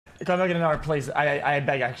come back in our place. I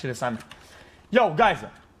beg actually this time. Yo, guys.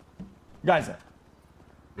 You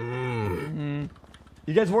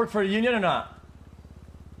guys work for a union or not?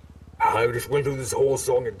 I just went through this whole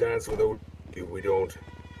song and dance without you. We don't.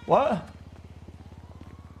 What?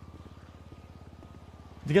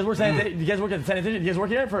 Do you guys work sanitation? Do you guys work at sanitation? Do you guys work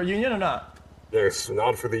here for a union or not? Yes,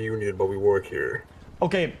 not for the union, but we work here.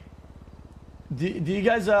 Okay. Do you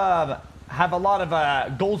guys have a lot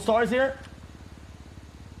of gold stars here?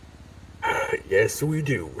 Yes, we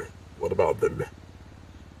do. What about them?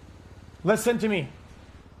 Listen to me.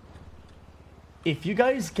 If you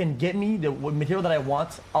guys can get me the material that I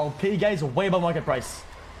want, I'll pay you guys way above market price.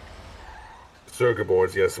 Circuit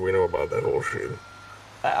boards, yes, we know about that whole shit.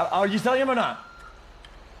 Are you selling them or not?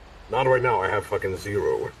 Not right now, I have fucking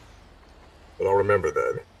 0. But I'll remember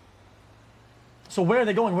that. So where are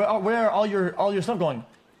they going? Where are all your stuff going?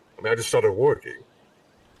 I mean, I just started working.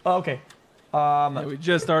 Oh, okay. Yeah, we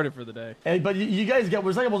just started for the day. But you guys get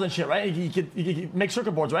recyclables and shit, right? You can make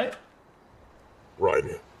circuit boards, right?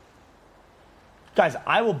 Right. Guys,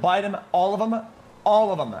 I will buy them, all of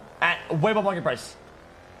them, at way above market price.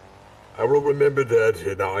 I will remember that,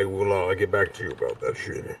 and I will get back to you about that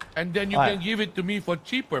shit. And then you can give it to me for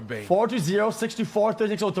cheaper, babe.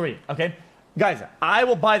 420-624-3603, okay? Guys, I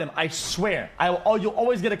will buy them, I swear. You'll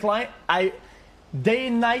always get a client. Day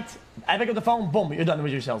and night, I pick up the phone, boom, you're done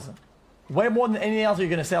with your sales. Way more than anything else you're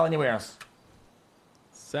going to sell anywhere else.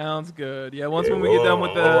 Sounds good. Yeah, once when we get done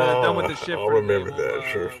with the shift. I'll remember that,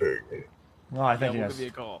 sure thing. All right, thank you we'll guys. give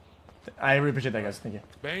you a call. I really appreciate that, guys. Thank you.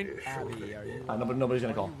 Bane? Nobody's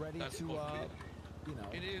gonna call. That's to, you know.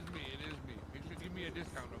 It is me. Make sure you give me a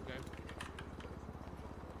discount, okay?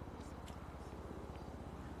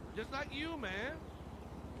 Just like you, man.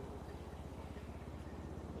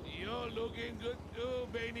 You're looking good too,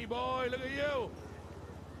 Baney boy. Look at you.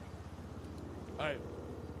 All right.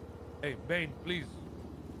 Hey, Bane, please.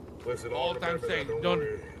 Listen, all time saying,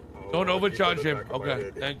 don't overcharge him.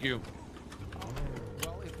 Okay, thank you.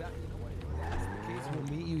 Well, if that, case, we'll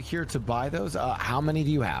meet you here to buy those. How many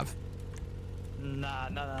do you have? Nah,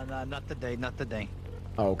 not today, not today.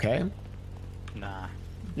 Okay. Nah.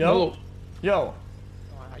 Yo. Are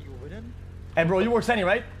you winning? Hey, bro, you work Sunny,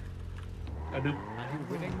 right? I do. Are you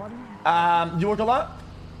winning money? You work a lot?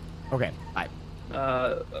 Okay. Hi.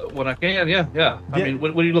 When I can, yeah. I mean,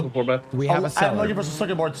 what are you looking for, man? We have a seller. I'm looking for some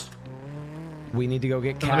circuit boards. We need to go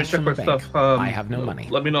get Let me cash check from my the bank. stuff. I have no money.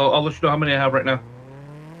 Let me know. I'll let you know how many I have right now.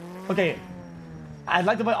 Okay. I'd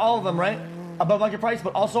like to buy all of them, right? Above market price,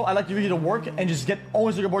 but also I'd like you to work and just get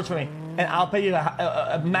only circuit boards for me. And I'll pay you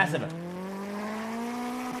a massive.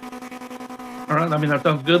 All right. I mean, that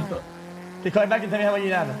sounds good. Okay, call me back and tell me how many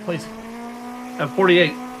you have, please. I have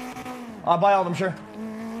 48. I'll buy all of them, sure.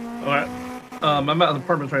 All right. I'm out of the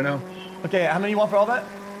apartments right now. Okay, how many you want for all that?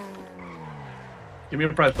 Give me a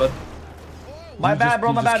price, bud. My bad,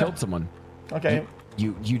 bro, my bad. You just killed someone. Okay.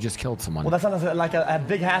 You just killed someone. Well, that sounds like a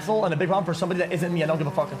big hassle and a big problem for somebody that isn't me. I don't give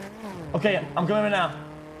a fuck. Okay, I'm coming in now.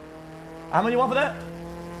 How many you want for that?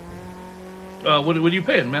 What are you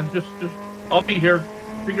paying, man? Just, I'll be here.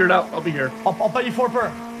 Figure it out. I'll be here. I'll pay you 4 per.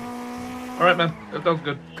 All right, man. That sounds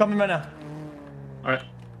good. Coming right now. All right.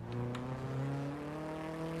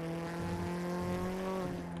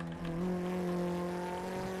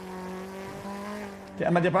 Okay,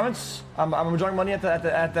 I'm at the apartments. I'm withdrawing money at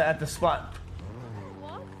the spot.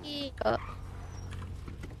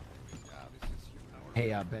 Hey,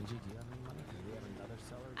 Benji, do you have any money? We have another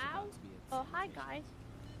seller. Ow. Oh, hi, guys.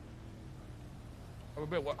 A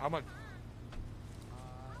bit. What? How much?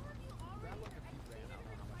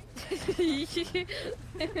 Keep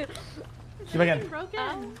again.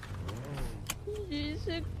 Broken.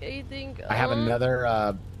 I have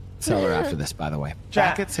another seller after this, by the way.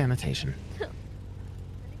 Back at sanitation.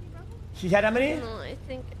 He had how many? No, I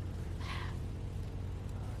think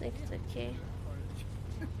it's okay.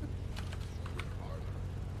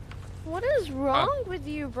 What is wrong with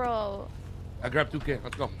you, bro? I grabbed 2K.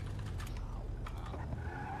 Let's go.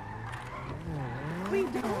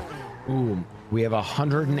 Ooh, we have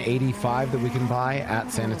 185 that we can buy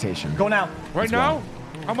at sanitation. Go now. Right now?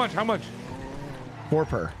 How much? 4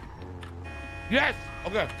 per. Yes.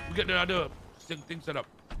 Okay. We get the other thing set up.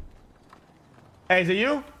 Hey, is it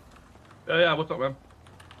you? Yeah. What's up, man?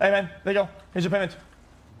 Hey, man. There you go. Here's your payment.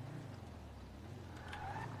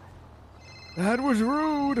 That was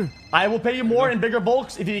rude. I will pay you more in bigger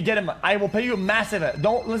bulks if you get him. I will pay you massive.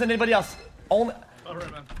 Don't listen to anybody else. Only. All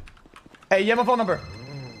right, man. Hey, you have a phone number?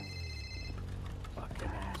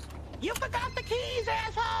 You forgot the keys,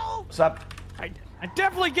 asshole! What's up? I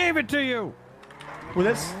definitely gave it to you. Who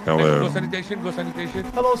this? Go sanitation. Go sanitation.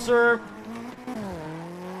 Hello, sir.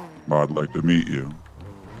 I'd like to meet you.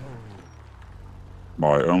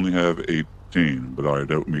 I only have 18, but I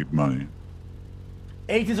don't need money.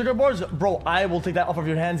 18 circuit boards? Bro, I will take that off of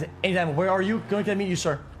your hands anytime. Where are you? Going to meet you,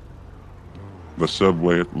 sir. The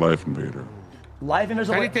subway at Life Invader. Life Invader,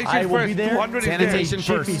 Sanitation I will first, be there. 200 is Sanitation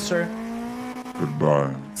Jiffy, first. sir.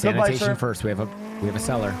 Goodbye. Sanitation sir. first. We have a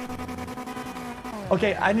cellar.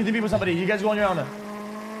 Okay, I need to meet with somebody. You guys go on your own.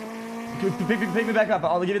 Pick me back up.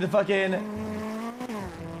 I'll give you the fucking...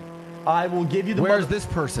 I will give you the... Where's this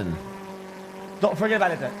person? Don't forget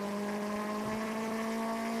about it then.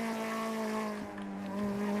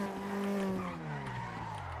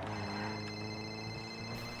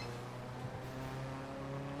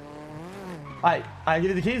 Alright, I give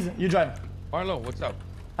you the keys. You drive. Marlo, what's up?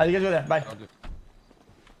 Alright, you guys go there. Bye.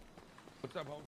 What's up, home?